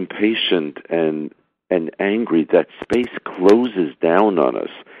become impatient and angry, that space closes down on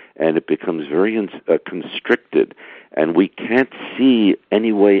us, and it becomes very constricted, and we can't see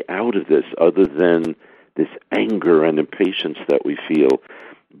any way out of this other than this anger and impatience that we feel.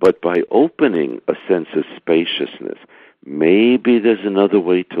 But by opening a sense of spaciousness, maybe there's another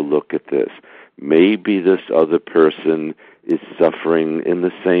way to look at this. Maybe this other person is suffering in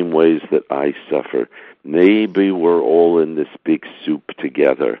the same ways that I suffer. Maybe we're all in this big soup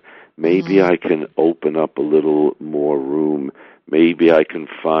together. Maybe I can open up a little more room. Maybe I can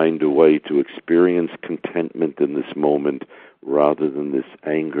find a way to experience contentment in this moment rather than this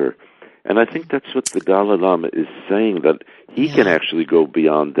anger. And I think that's what the Dalai Lama is saying, that he can actually go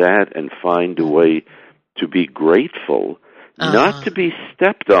beyond that and find a way to be grateful, not to be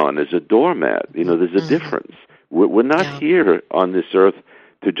stepped on as a doormat. You know, there's a difference. We're not here on this earth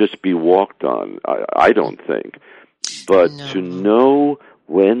to just be walked on, I don't think, but to know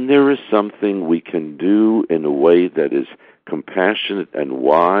when there is something we can do in a way that is compassionate and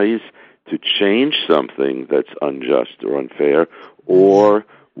wise to change something that's unjust or unfair, or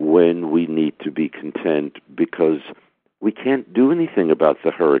when we need to be content because we can't do anything about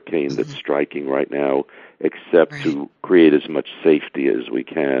the hurricane that's striking right now except to create as much safety as we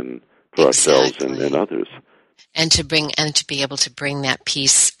can for ourselves and others. And to be able to bring that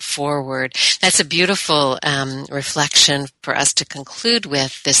peace forward. That's a beautiful reflection for us to conclude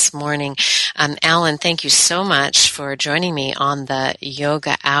with this morning. Allan, thank you so much for joining me on the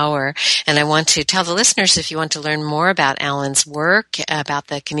Yoga Hour. And I want to tell the listeners, if you want to learn more about Allan's work, about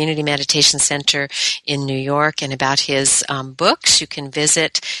the Community Meditation Center in New York, and about his books, you can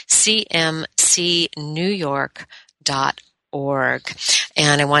visit cmcnewyork.org.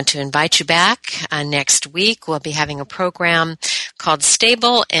 And I want to invite you back next week. We'll be having a program called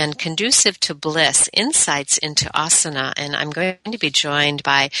Stable and Conducive to Bliss, Insights into Asana. And I'm going to be joined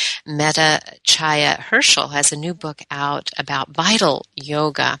by Metta Chaya Herschel, who has a new book out about vital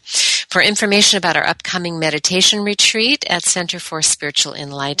yoga. For information about our upcoming meditation retreat at Center for Spiritual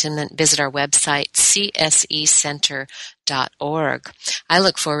Enlightenment, visit our website, csecenter.org. I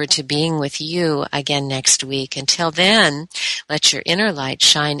look forward to being with you again next week. Until then, let your inner light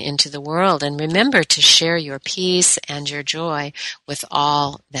shine into the world, and remember to share your peace and your joy with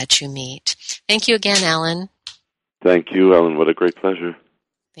all that you meet. Thank you again, Allan. Thank you, Ellen. What a great pleasure.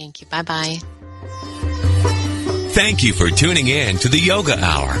 Thank you. Bye-bye. Thank you for tuning in to the Yoga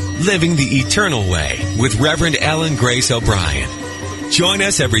Hour, Living the Eternal Way with Reverend Ellen Grace O'Brien. Join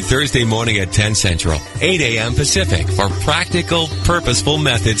us every Thursday morning at 10 Central, 8 a.m. Pacific for practical, purposeful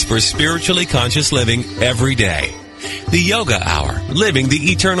methods for spiritually conscious living every day. The Yoga Hour, Living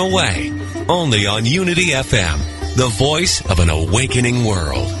the Eternal Way, only on Unity FM, the voice of an awakening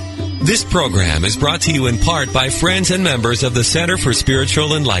world. This program is brought to you in part by friends and members of the Center for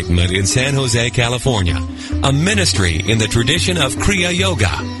Spiritual Enlightenment in San Jose, California, a ministry in the tradition of Kriya Yoga,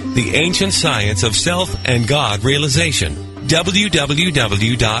 the ancient science of self and God realization.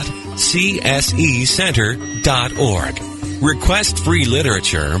 www.csecenter.org. Request free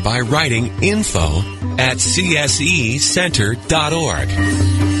literature by writing info@csecenter.org.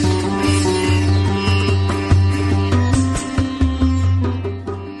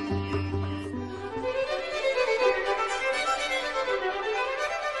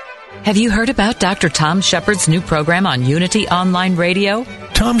 Have you heard about Dr. Tom Shepard's new program on Unity Online Radio?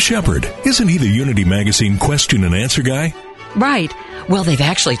 Tom Shepard, isn't he the Unity Magazine question and answer guy? Right. Well, they've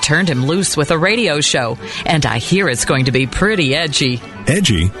actually turned him loose with a radio show, and I hear it's going to be pretty edgy.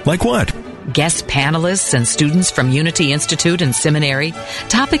 Edgy? Like what? Guest panelists and students from Unity Institute and Seminary,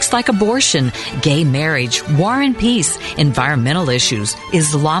 topics like abortion, gay marriage, war and peace, environmental issues,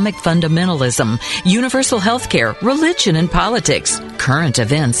 Islamic fundamentalism, universal health care, religion and politics, current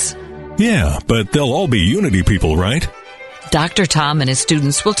events. Yeah, but they'll all be Unity people, right? Dr. Tom and his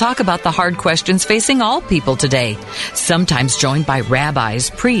students will talk about the hard questions facing all people today, sometimes joined by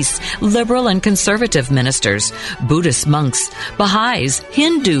rabbis, priests, liberal and conservative ministers, Buddhist monks, Baha'is,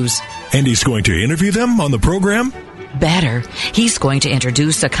 Hindus. And he's going to interview them on the program? Better, he's going to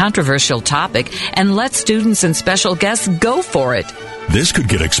introduce a controversial topic and let students and special guests go for it. This could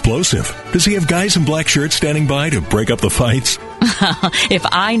get explosive. Does he have guys in black shirts standing by to break up the fights? If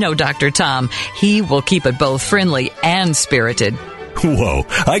I know Dr. Tom, he will keep it both friendly and spirited. Whoa,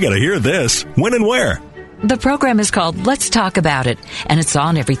 I gotta hear this. When and where? The program is called Let's Talk About It, and it's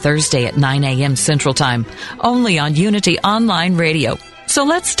on every Thursday at 9 a.m. Central Time, only on Unity Online Radio. So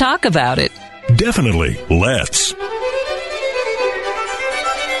let's talk about it. Definitely, let's.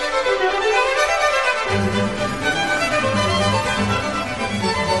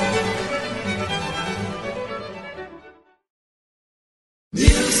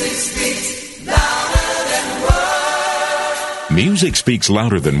 Music Speaks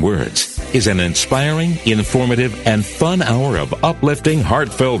Louder Than Words is an inspiring, informative, and fun hour of uplifting,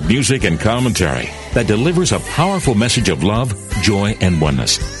 heartfelt music and commentary. that delivers a powerful message of love, joy, and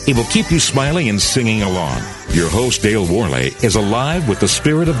oneness. It will keep you smiling and singing along. Your host, Dale Worley, is alive with the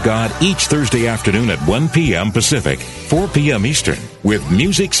Spirit of God each Thursday afternoon at 1 p.m. Pacific, 4 p.m. Eastern, with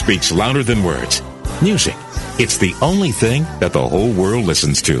Music Speaks Louder Than Words. Music. It's the only thing that the whole world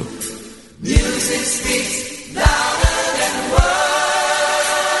listens to. Music speaks louder than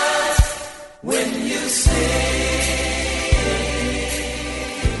words when you sing.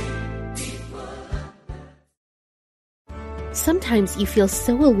 Sometimes you feel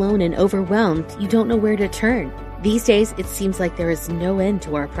so alone and overwhelmed you don't know where to turn. These days, it seems like there is no end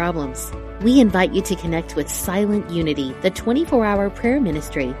to our problems. We invite you to connect with Silent Unity, the 24-hour prayer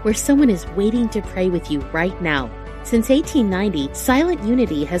ministry where someone is waiting to pray with you right now. Since 1890, Silent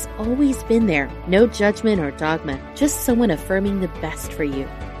Unity has always been there. No judgment or dogma, just someone affirming the best for you.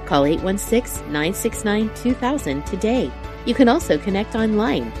 Call 816-969-2000 today. You can also connect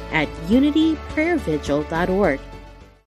online at unityprayervigil.org.